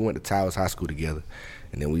to high school. We went to Towers High School together.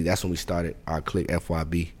 And then that's when we started our clique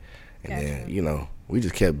FYB. And then, you know, we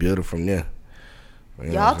just kept building from there. You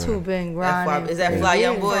know y'all two been grinding. Is that Fly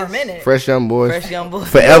Young Boys? For a minute. Fresh Young Boys. Fresh Young Boys.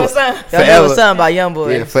 Forever. Forever. Something about Young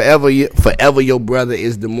Boys. Yeah, forever your brother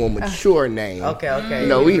is the more mature name. Okay. You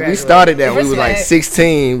know, we started that when we was like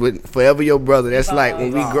 16, but Forever Your Brother, that's like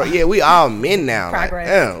when we grow. Yeah, we all men now.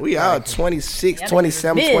 Like, we all 26,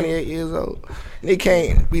 27, 28 years old. They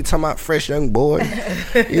can't be talking about Fresh Young Boy.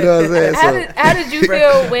 You know what I'm saying? How did you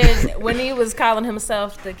feel when he was calling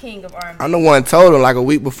himself the king of R&B? I'm the one told him like a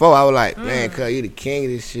week before. I was like, man, cuz you the king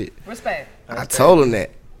of this shit. Respect. I told him that.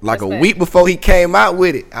 Like a week before he came out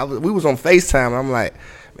with it. We was on FaceTime. I'm like,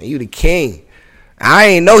 man, you the king. I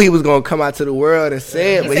ain't know he was gonna come out to the world and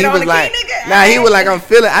say it, but he was like, he was like, I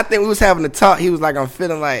think we was having a talk. He was like, I'm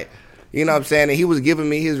feeling like, you know what I'm saying? And he was giving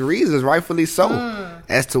me his reasons, rightfully so,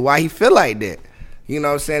 as to why he feel like that. You know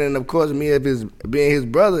what I'm saying? And of course, me being his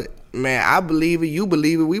brother, man, I believe it, you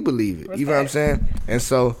believe it, we believe it. You know what I'm saying? And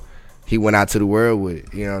so he went out to the world with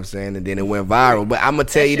it, you know what I'm saying? And then it went viral. But I'm going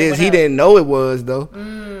to tell you this, he didn't know it was, though.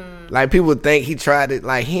 Like, people think he tried it,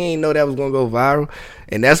 like, he ain't know that was going to go viral.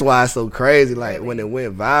 And that's why it's so crazy. Like, when it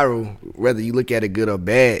went viral, whether you look at it good or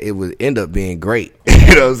bad, it would end up being great.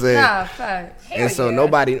 You know what I'm saying? Nah, fact. And so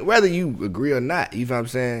nobody, whether you agree or not, you know what I'm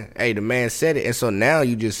saying? Hey, the man said it. And so now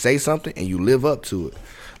you just say something and you live up to it.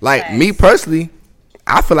 Like, me personally,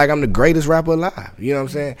 I feel like I'm the greatest rapper alive. You know what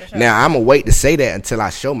I'm saying? Sure. Now, I'm going to wait to say that until I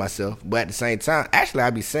show myself. But at the same time, actually, I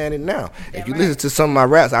be saying it now. If you listen to some of my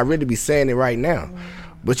raps, I really be saying it right now.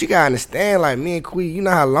 But you got to understand, like, me and Quee, you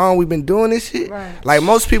know how long we've been doing this shit? Right. Like,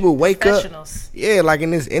 most people wake up. Yeah, like,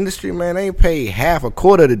 in this industry, man, they ain't paid half a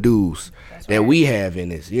quarter of the dues that we have in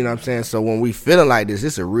this. You know what I'm saying? So when we feeling like this,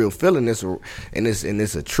 it's a real feeling. It's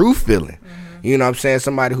a true feeling. You know what I'm saying?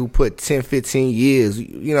 Somebody who put 10, 15 years,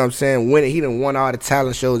 you know what I'm saying, he done won all the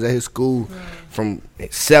talent shows at his school from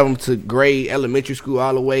 7th grade, elementary school,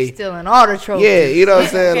 all the way. Still in all the trophies. Yeah, you know what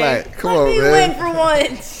I'm saying? Like, come on, man. Win for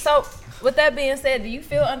once. So, with that being said, do you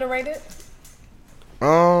feel underrated?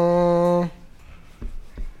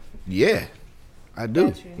 Yeah, I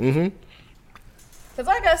do. Cause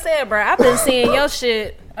like I said, bro, I've been seeing your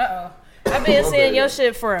shit. I've been seeing your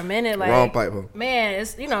shit for a minute. Like, wrong pipe, man,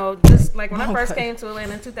 it's just like when I first came to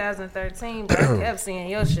Atlanta in 2013, bro, I kept seeing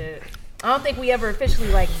your shit. I don't think we ever officially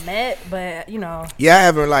like met, but Yeah, I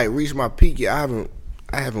haven't like reached my peak yet.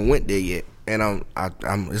 I haven't went there yet. And I'm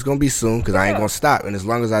it's gonna be soon because I ain't gonna stop. And as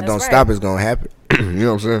long as I don't stop, it's gonna happen. You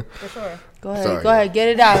know what I'm saying? For sure. Go ahead, get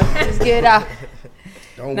it out. Just get it out.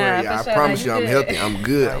 Don't worry, I promise you, I'm healthy. I'm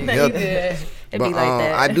good. I'm healthy. But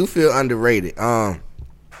I do feel underrated.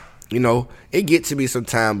 You know, it gets to me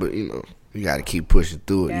sometimes, but you know, you gotta keep pushing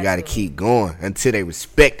through it. You gotta keep going until they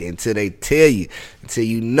respect it, until they tell you, until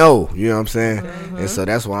you know. You know what I'm saying? And so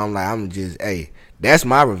that's why I'm like, that's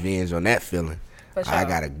my revenge on that feeling. Sure. I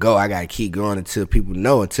gotta go. I gotta keep going until people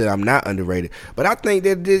know, until I'm not underrated. But I think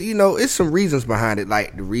that, you know, it's some reasons behind it.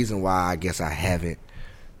 Like the reason why I guess I haven't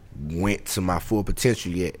went to my full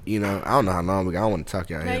potential yet. You know, I don't know how long I don't want to talk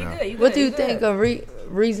y'all here. What do you think of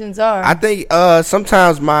reasons are? I think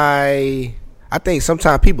sometimes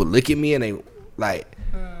people look at me and they like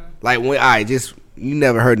when you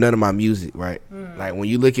never heard none of my music, right? Like when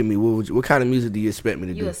you look at me, what kind of music do you expect me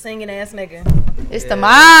to do? You a singing ass nigga. It's the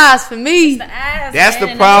eyes for me. That's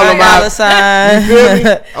the problem. You feel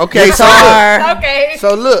me? Okay,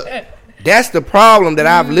 so look, that's the problem that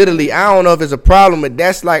I've literally, I don't know if it's a problem, but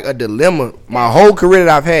that's like a dilemma my whole career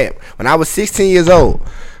that I've had. When I was 16 years old,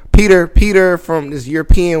 Peter from this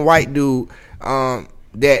European white dude,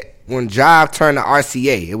 that when Jive turned to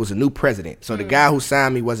RCA, it was a new president. So the guy who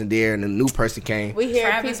signed me wasn't there, and the new person came. We hear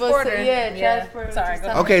Travis people Porter. say, Travis Porter. Sorry, go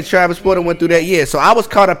ahead. Okay, Travis Porter went through that. Yeah, so I was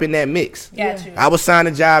caught up in that mix. Got you. I was signed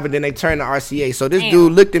to Jive, and then they turned to RCA. So this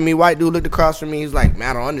dude looked at me, white dude looked across from me. He's like,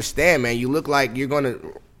 man, I don't understand, man. You look like you're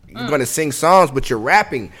gonna sing songs, but you're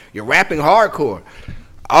rapping. You're rapping hardcore.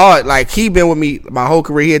 Like he been with me my whole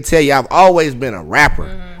career. He'll tell you I've always been a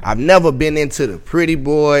rapper. I've never been into the pretty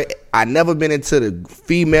boy. I never been into the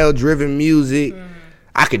female driven music.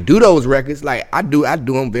 I could do those records, like I do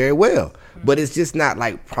them very well, but it's just not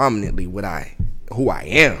like prominently who I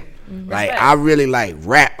am. Like I really like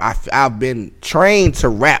rap. I've been trained to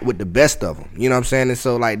rap with the best of them. You know what I'm saying? And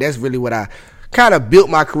so like that's really what I kind of built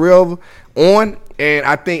my career on. And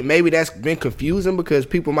I think maybe that's been confusing because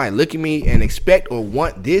people might look at me and expect or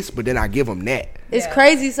want this, but then I give them that. It's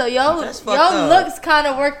crazy. So your looks kind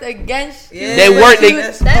of worked against you. They worked.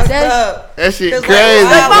 That shit crazy.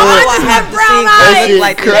 That shit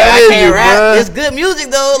like crazy. I can't rap. It's good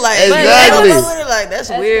music though. Like exactly. Like that's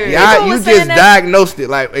weird. Yeah, you just diagnosed it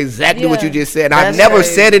like exactly what you just said. I've never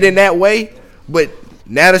said it in that way, but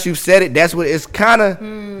now that you've said it, that's what it's kind of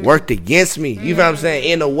worked against me. You know what I'm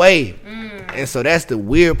saying? In a way. And so that's the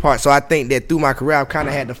weird part. So I think that through my career, I've kind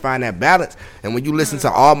of had to find that balance. And when you listen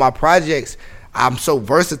to all my projects, I'm so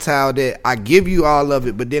versatile that I give you all of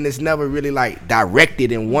it, but then it's never really like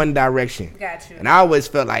directed in one direction. Got you. And I always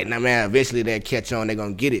felt like, nah, man, eventually they'll catch on, they're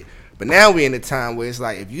going to get it. But now we're in a time where it's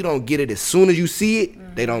like, if you don't get it as soon as you see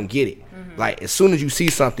it, they don't get it. Like as soon as you see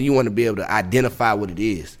something, you want to be able to identify what it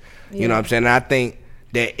is. You know what I'm saying? And I think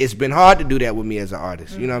that it's been hard to do that with me as an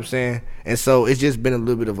artist. You know what I'm saying? And so it's just been a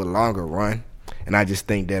little bit of a longer run. And I just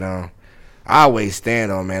think that I always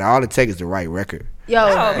stand on, man, all it takes is the right record. Yo,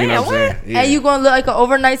 you know what I'm saying? Yeah. And you gonna look like an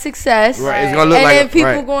overnight success. Right. It's gonna look like and then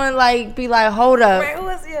people going like be like, hold up. Right,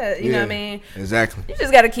 you know what I mean? Exactly. You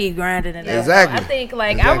just gotta keep grinding in that. Exactly. I think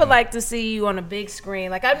I would like to see you on a big screen.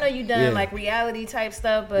 Like I know you done like reality type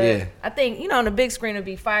stuff, but I think on the big screen would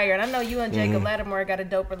be fire. And I know you and Jacob Lattimore got a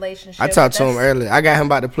dope relationship. I talked to him earlier. I got him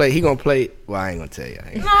about to play. He gonna play. Well, I ain't gonna tell you.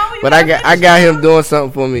 But I got him doing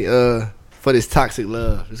something for me. For this Toxic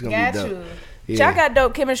Love. It's gonna be dope. Y'all got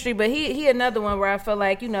dope chemistry, but he another one where I feel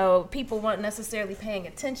like, you know, people weren't necessarily paying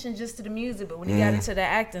attention just to the music, but when he got into the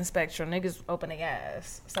acting spectrum, niggas open their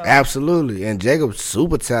ass. So, absolutely. And Jacob's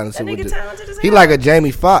super talented. That nigga talented as hell. He like a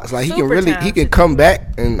Jamie Foxx. Like, Super he can come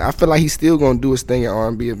back, and I feel like he's still gonna do his thing in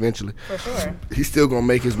R&B eventually. For sure. He's still gonna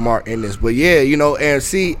make his mark in this. But yeah, you know, and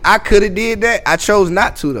see, I could have did that. I chose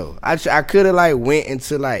not to though. I could have like went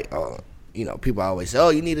into like, you know, people always say, oh,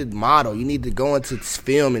 you need to model, you need to go into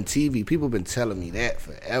film and TV. People been telling me that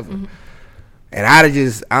forever.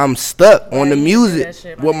 And I'm stuck on the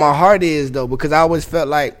music. What my heart is though, because I always felt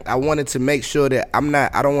like I wanted to make sure that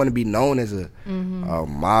I don't want to be known as a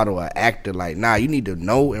model or actor. Like, nah, you need to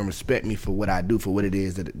know and respect me for what I do, for what it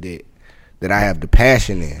is that I have the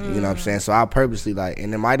passion in. You know what I'm saying? So I purposely like,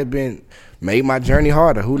 and it might have been made my journey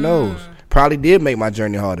harder. Who knows? Probably did make my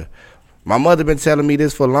journey harder. My mother been telling me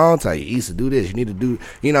this for a long time. You used to do this. You need to do,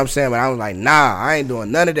 you know what I'm saying? But I was like, nah, I ain't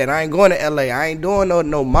doing none of that. I ain't going to LA. I ain't doing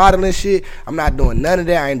no modeling shit. I'm not doing none of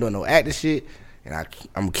that. I ain't doing no acting shit. And I'm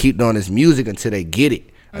going to keep doing this music until they get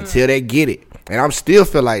it. Until they get it. And I'm still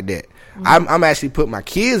feel like that. I'm actually putting my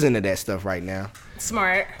kids into that stuff right now.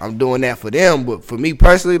 Smart. I'm doing that for them. But for me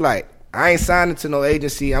personally, like, I ain't signing to no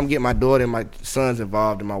agency. I'm getting my daughter and my sons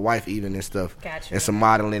involved, and my wife even and stuff. Gotcha. And some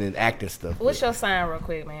modeling and acting stuff. What's your sign, real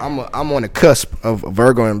quick, man? I'm on the cusp of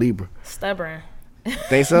Virgo and Libra. Stubborn.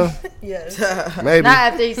 Think so? Yes. Maybe. Not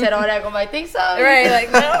after you said all that, I'm like, think so? Right,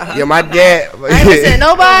 like, no. Yeah, my dad. I ain't said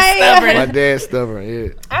nobody. My dad's stubborn, yeah.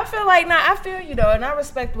 I feel like, I feel you, though, and I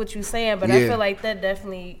respect what you're saying, but I feel like that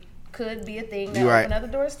definitely could be a thing that open other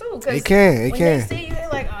doors, too. It can. When they see you, they're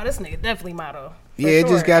like, oh, this nigga definitely model. Yeah, it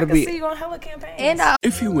just gotta be. I can see you on hella campaigns.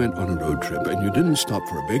 If you went on a road trip and you didn't stop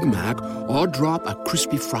for a Big Mac or drop a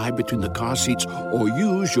crispy fry between the car seats or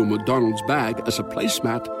use your McDonald's bag as a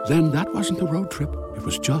placemat, then that wasn't a road trip. It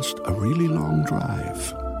was just a really long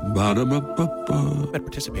drive. Ba-da-ba-ba-ba. At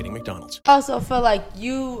participating McDonald's. I also feel like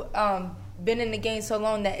you been in the game so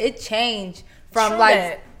long that it changed from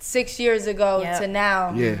like 6 years ago to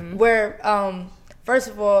now. Yeah. Where first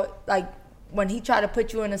of all, like, when he tried to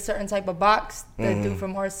put you in a certain type of box, the dude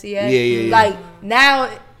from RCA, like, now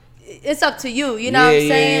it's up to you. You know what I'm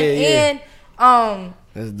saying? And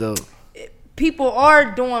that's dope. People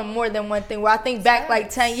are doing more than one thing. Where I think back like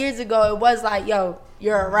 10 years ago, it was like, yo,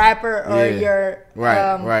 you're a rapper or you're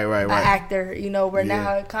an actor. You know, where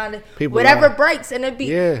now it kind of whatever breaks, and it be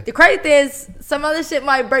the crazy thing is some other shit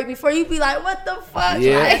might break before you be like, what the fuck?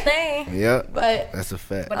 Like, thing. Yeah, but that's a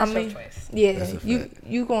fact. But it's your choice. Yeah,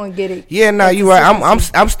 you gonna get it. Yeah, no, you right.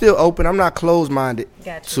 I'm still open. I'm not closed minded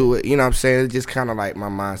to it. You know what I'm saying? It's just kind of like my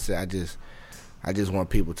mindset. I just want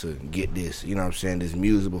people to get this. You know what I'm saying? This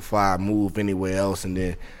music before I move anywhere else, and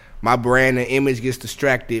then my brand and image gets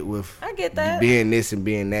distracted with I get that. Being this and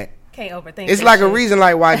being that. Can't overthink. It's like a reason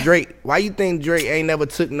like why you think Drake ain't never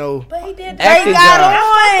took no but he did acting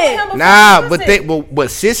job. Nah, but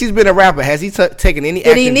since he's been a rapper, has he taken any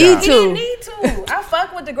acting job? He didn't need to. I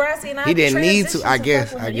fuck with Degrassi and he didn't need to. I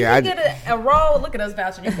guess. You can get a role. Look at us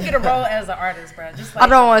vouching. You can get a role as an artist, bro. Just like I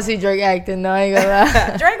don't want to see Drake acting. No, I ain't gonna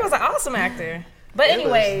lie. Drake was an awesome actor. But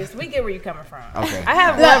anyways, we get where you're coming from. Okay. I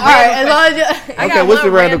have one random question. Okay, what's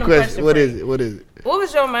the random question? What is it? What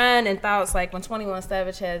was your mind and thoughts like when 21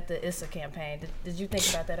 Savage had the Issa campaign? Did you think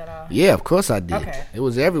about that at all? Yeah, of course I did. Okay. It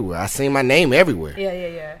was everywhere. I seen my name everywhere.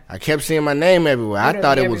 Yeah. I kept seeing my name everywhere. Literally I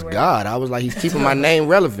thought it was God. I was like, he's keeping my name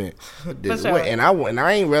relevant. For sure. And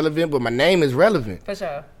I ain't relevant, but my name is relevant. For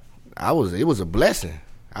sure. It was a blessing.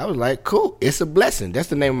 I was like, cool, it's a blessing. That's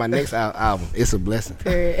the name of my next album. It's a blessing.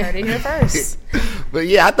 Period. Heard it here first. But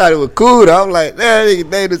yeah, I thought it was cool though. I'm like, they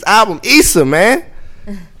named this album Issa, man.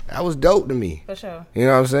 That was dope to me. For sure. You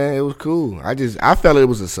know what I'm saying? It was cool. I felt it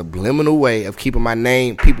was a subliminal way of keeping my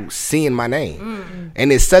name, people seeing my name. Mm-hmm.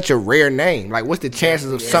 And it's such a rare name. Like, what's the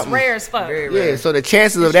chances of something? It's rare as fuck. Very rare. So the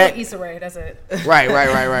chances of that. Issa Rae, that's it.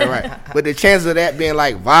 Right. But the chances of that being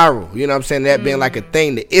like viral, you know what I'm saying? That being like a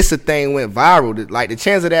thing, the Issa thing went viral. Like the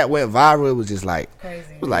chance of that went viral, it was just like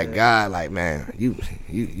crazy. It was like, God, like, man,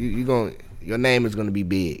 you gonna, your name is gonna be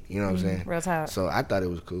big. You know what I'm saying? Real talk. So I thought it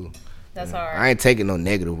was cool. That's hard. I ain't taking no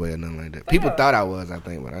negative way or nothing like that. People thought I was, I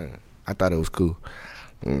think, but I thought it was cool.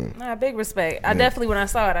 Nah, big respect. I definitely, when I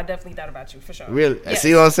saw it, I definitely thought about you for sure. Really? Yes.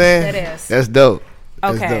 See what I'm saying? That is. That's dope.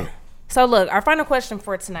 Okay. So look, our final question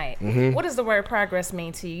for tonight. Mm-hmm. What does the word progress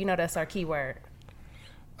mean to you? You know that's our key word.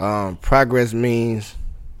 Progress means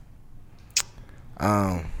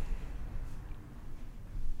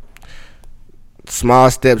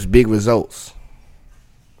small steps, big results.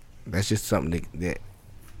 That's just something that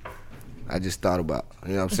I just thought about.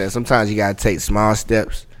 You know what I'm saying? Sometimes you gotta take small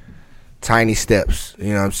steps, tiny steps,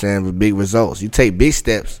 you know what I'm saying, with big results. You take big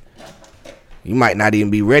steps, you might not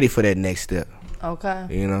even be ready for that next step. Okay.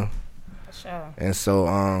 You know? For sure. And so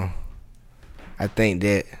I think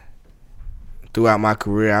that throughout my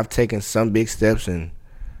career, I've taken some big steps and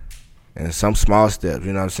some small steps,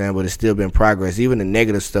 you know what I'm saying? But it's still been progress. Even the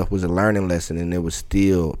negative stuff was a learning lesson, and it was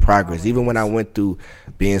still progress. Even when I went through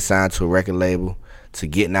being signed to a record label, to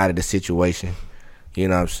getting out of the situation, you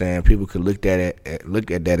know what I'm saying? People could look at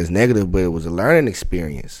that as negative, but it was a learning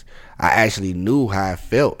experience. I actually knew how I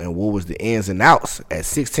felt and what was the ins and outs at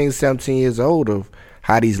 16, 17 years old of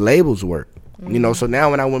how these labels work. You know, so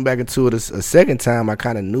now when I went back into it a second time, I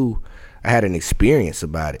kind of knew I had an experience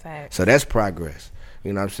about it. Facts. So that's progress.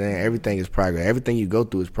 You know what I'm saying? Everything is progress. Everything you go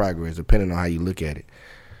through is progress, depending on how you look at it.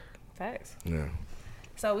 Facts. Yeah.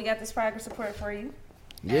 So we got this progress report for you.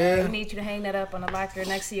 Yeah. We need you to hang that up on the locker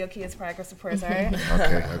next to your kids' progress reports, all right?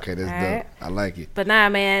 Okay, that's dope. Right. I like it. But nah,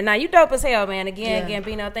 man, you dope as hell, man. Again,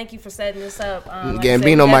 Gambino, thank you for setting this up. Like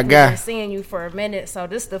Gambino, my guy. Been seeing you for a minute, so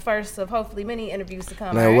this is the first of hopefully many interviews to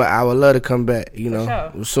come. Man, right? I would love to come back. You know,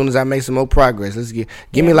 sure. As soon as I make some more progress,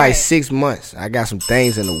 give me like 6 months. I got some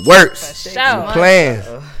things in the works. For sure. Plans.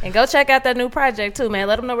 And go check out that new project too, man.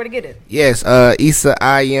 Let them know where to get it. Yes,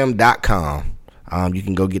 IssaIM.com. You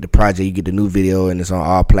can go get the project. You get the new video, and it's on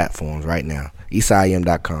all platforms right now.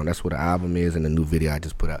 IssaIM.com. That's where the album is and the new video I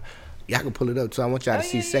just put out. Y'all can pull it up too. I want y'all to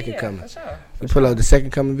see Second Coming. For sure. You pull up the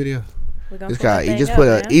Second Coming video. It's called. You just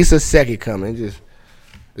put Issa Second Coming.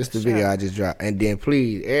 This the video I just dropped. And then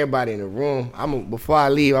please, everybody in the room. Before I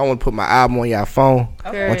leave, I want to put my album on y'all phone.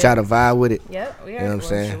 Okay. I want y'all to vibe with it. Yep. You know what I'm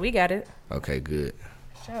saying? We got it. Okay, good.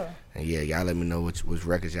 Sure. And yeah, y'all let me know which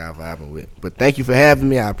records y'all vibing with. But thank you for having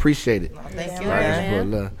me. I appreciate it. Thank you,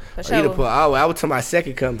 man. I was to my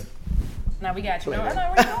Second Coming. Now we got you. No,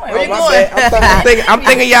 where you going? I'm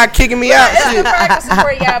thinking y'all kicking me out. Shit. Practice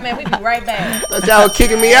support y'all, man. We be right back. Thought y'all were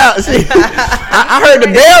kicking me out. See, I heard the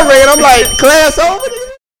bell ring, and I'm like, class over.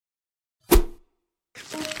 All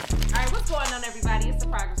right, what's going on, everybody? It's the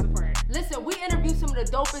Progress Report. Listen, we interview some of the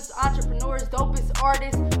dopest entrepreneurs, dopest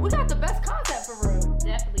artists. We got the best content for real.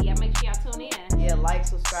 Definitely. Yeah, make sure y'all tune in. Yeah, like,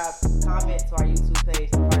 subscribe, comment to our YouTube page,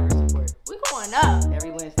 The Progress Report. We going up every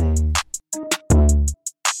Wednesday.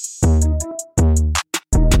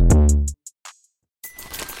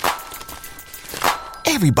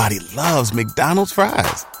 Everybody loves McDonald's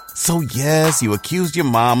fries. So yes, you accused your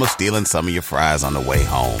mom of stealing some of your fries on the way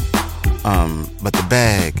home. But the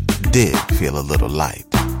bag did feel a little light.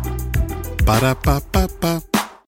 Ba-da-ba-ba-ba.